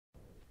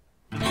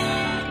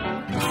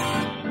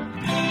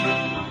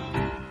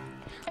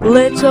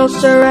Little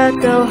Sir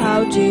Echo,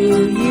 how do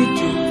you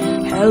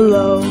do?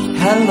 Hello,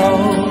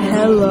 Hello,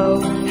 hello,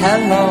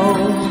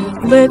 hello,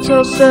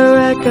 Little Sir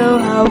Echo,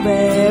 how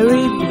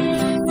very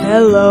blue.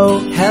 Hello,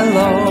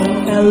 hello,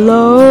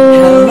 hello,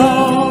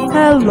 hello,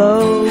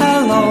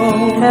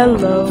 hello, hello,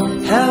 hello.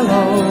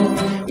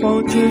 hello.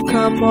 Won't you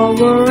come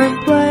over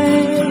and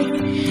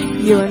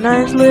play? You're a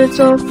nice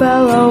little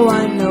fellow,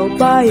 I know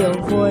by your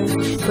voice,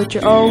 but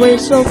you're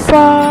always so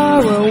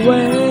far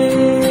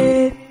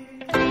away.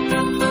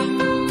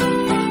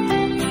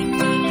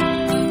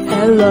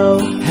 Hello,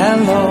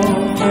 Hello,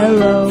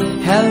 hello,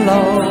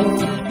 hello,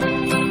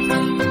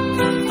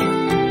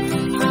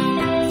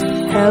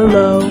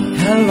 hello,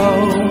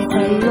 hello,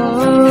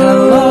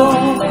 hello,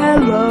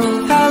 hello,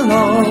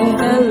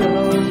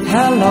 hello,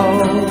 hello.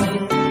 hello.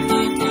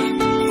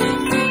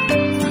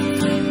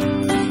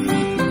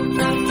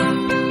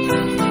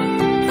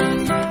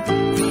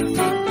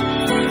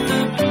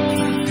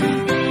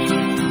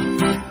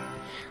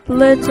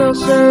 Little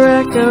Sir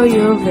Echo,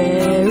 you're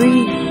very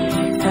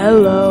near.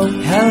 Hello,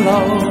 Hello,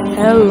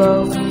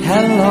 hello,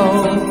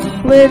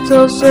 hello,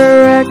 Little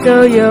Sir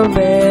Echo, you're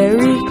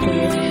very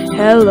clear.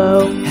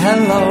 Hello,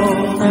 hello,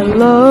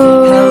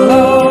 hello,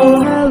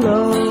 Hello.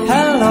 hello,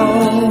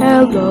 hello,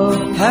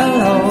 hello.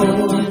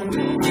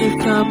 hello. You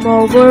come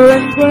over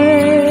and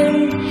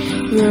play.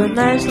 You're a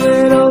nice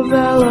little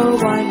fellow,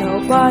 I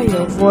know by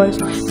your voice,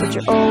 but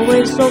you're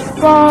always so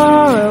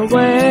far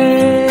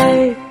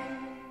away.